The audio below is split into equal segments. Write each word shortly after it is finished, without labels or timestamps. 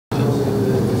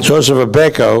Joseph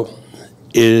Agbeko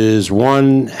is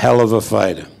one hell of a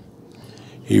fighter.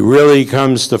 He really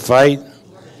comes to fight.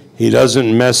 He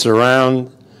doesn't mess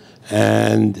around,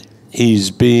 and he's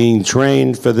being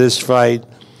trained for this fight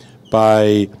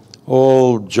by,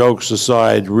 all jokes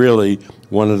aside, really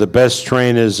one of the best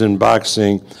trainers in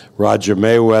boxing, Roger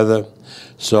Mayweather.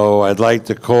 So I'd like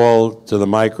to call to the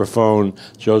microphone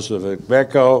Joseph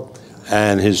Agbeko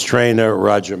and his trainer,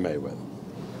 Roger Mayweather.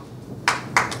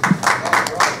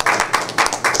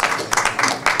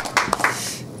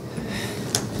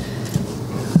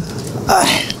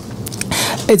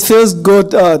 It feels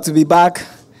good to be back.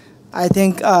 I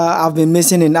think I've been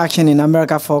missing in action in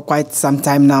America for quite some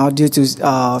time now due to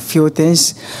a few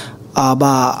things.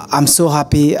 But I'm so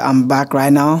happy I'm back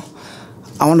right now.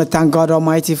 I want to thank God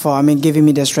Almighty for giving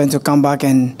me the strength to come back,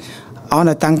 and I want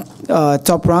to thank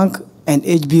Top Rank and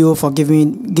HBO for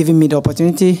giving me the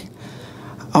opportunity.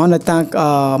 I want to thank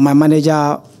my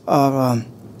manager,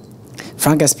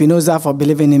 Frank Espinoza, for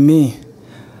believing in me.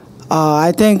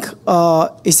 I think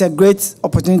it's a great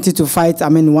opportunity to fight.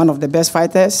 One of the best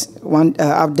fighters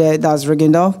out there, that's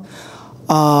Rigondeaux.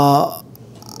 I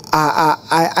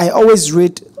always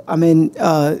read,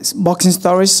 boxing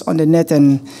stories on the net,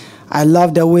 and I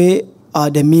love the way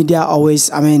the media always,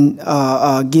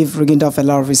 give Rigondeaux a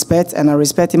lot of respect, and I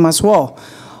respect him as well.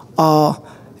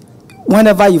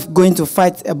 Whenever you're going to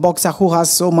fight a boxer who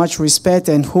has so much respect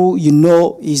and who you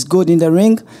know is good in the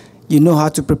ring, you know how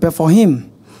to prepare for him.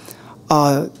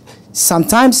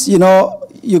 Sometimes, you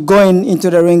go into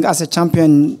the ring as a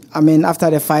champion. After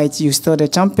the fight, you're still the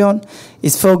champion.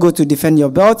 It's feel good to defend your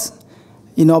belt,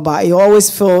 but you always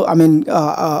feel,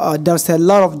 there's a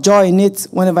lot of joy in it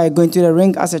whenever you go into the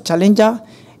ring as a challenger,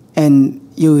 and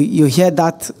you hear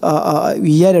that,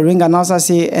 you hear the ring announcer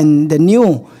say, and the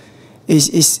new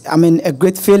is a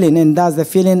great feeling, and that's the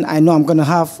feeling I know I'm going to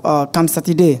have come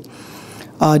Saturday.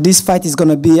 This fight is going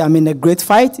to be, a great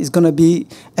fight. It's going to be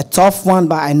a tough one,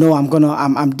 but I know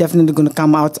I'm definitely going to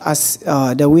come out as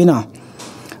the winner.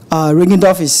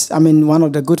 Rigondeaux is, one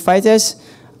of the good fighters.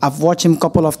 I've watched him a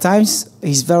couple of times.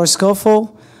 He's very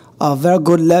skillful, very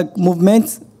good leg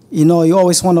movement. You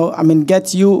always want to,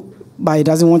 get you, but he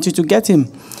doesn't want you to get him.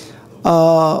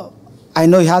 I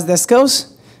know he has the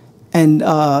skills, and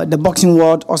the boxing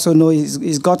world also knows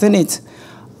he's gotten it.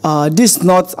 This is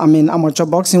not, amateur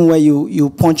boxing where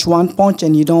you punch one punch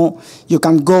and you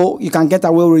can get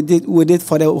away with it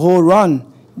for the whole run.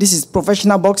 This is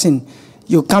professional boxing.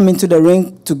 You come into the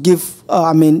ring to give,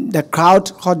 the crowd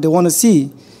what they want to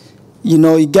see.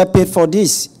 You get paid for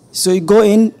this. So you go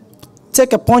in,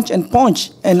 take a punch, and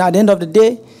at the end of the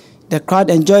day, the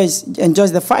crowd enjoys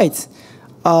the fight.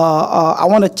 I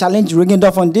want to challenge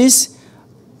Rigondeaux on this.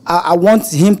 I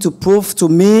want him to prove to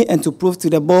me and to prove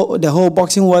to the whole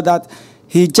boxing world that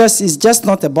he is just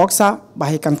not a boxer,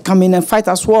 but he can come in and fight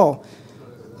as well.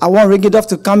 I want Rigondeaux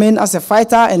to come in as a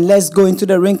fighter, and let's go into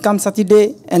the ring come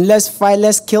Saturday, and let's fight,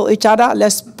 let's kill each other,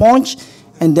 let's punch,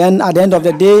 and then at the end of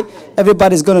the day,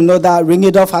 everybody's going to know that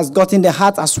Rigondeaux has gotten the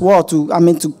heart as well to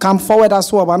come forward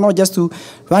as well, but not just to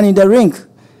run in the ring.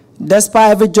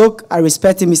 Despite every joke, I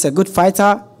respect him. He's a good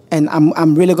fighter. And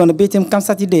I'm really going to beat him come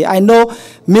Saturday. I know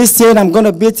me saying I'm going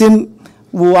to beat him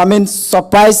will,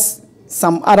 surprise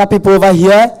some other people over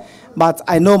here. But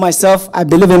I know myself. I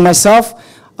believe in myself.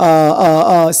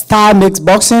 Style makes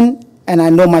boxing. And I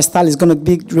know my style is going to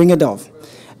beat Rigondeaux.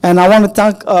 And I want to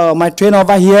thank my trainer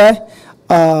over here,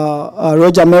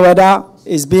 Roger Mayweather.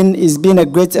 It's been a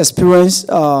great experience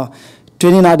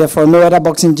training at the Mayweather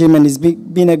Boxing Gym. And it's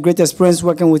been a great experience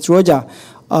working with Roger.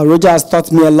 Roger has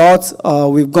taught me a lot.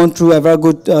 We've gone through a very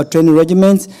good training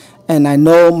regimen, and I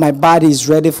know my body is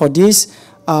ready for this.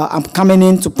 I'm coming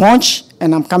in to punch,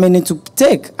 and I'm coming in to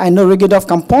take. I know Rigondeaux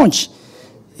can punch.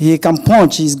 He can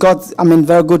punch. He's got,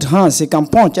 very good hands. He can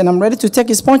punch, and I'm ready to take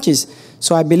his punches.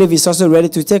 So I believe he's also ready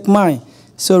to take mine.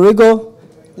 So Rigo,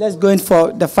 let's go in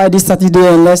for the fight this Saturday,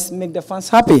 and let's make the fans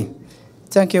happy.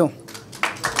 Thank you.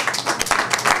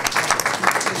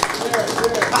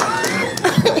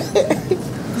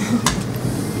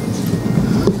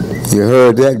 You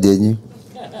heard that, didn't you?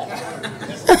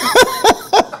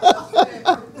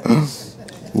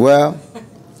 Well,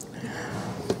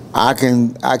 I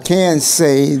can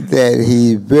say that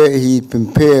he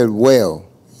prepared well.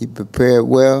 He prepared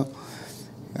well.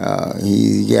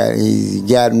 He's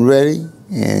gotten ready,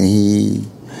 and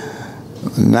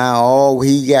now all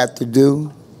he got to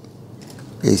do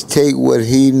is take what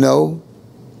he know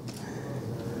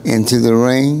into the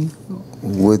ring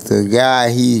with the guy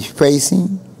he's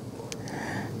facing,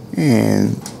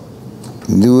 and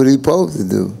do what he's supposed to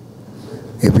do.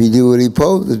 If he do what he's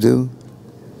supposed to do,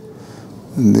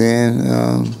 then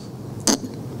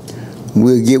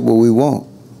we'll get what we want,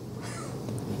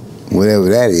 whatever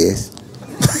that is.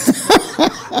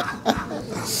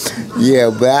 Yeah,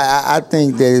 but I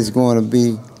think that it's going to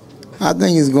be,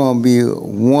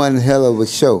 one hell of a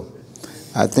show.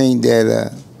 I think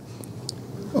that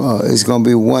it's going to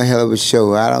be one hell of a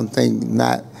show. I don't think,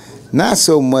 not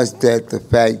so much that the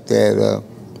fact that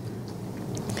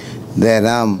that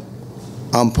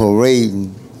I'm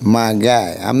parading my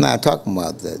guy. I'm not talking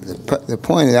about that. The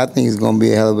point is, I think it's going to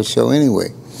be a hell of a show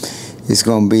anyway. It's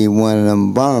going to be one of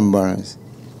them barn burns,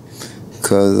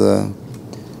 because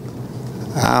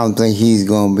I don't think he's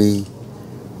going to be.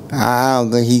 I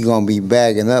don't think he's going to be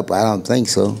bagging up. I don't think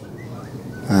so.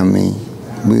 I mean,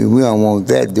 we don't want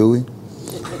that, do we?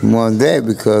 We want that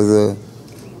because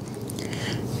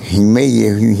he may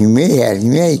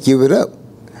give it up.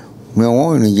 We don't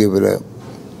want him to give it up.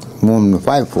 We want him to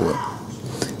fight for it.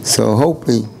 So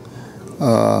hopefully,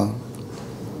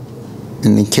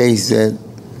 in the case that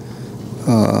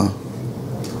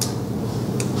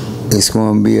it's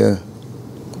going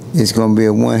to be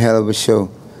a one hell of a show.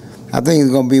 I think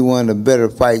it's going to be one of the better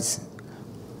fights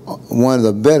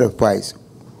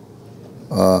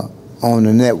on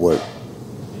the network.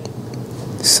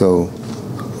 So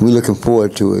we're looking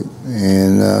forward to it,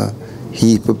 and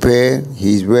he's prepared.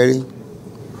 He's ready.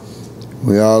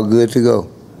 We're all good to go.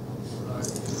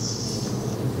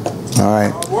 All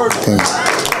right. Thanks.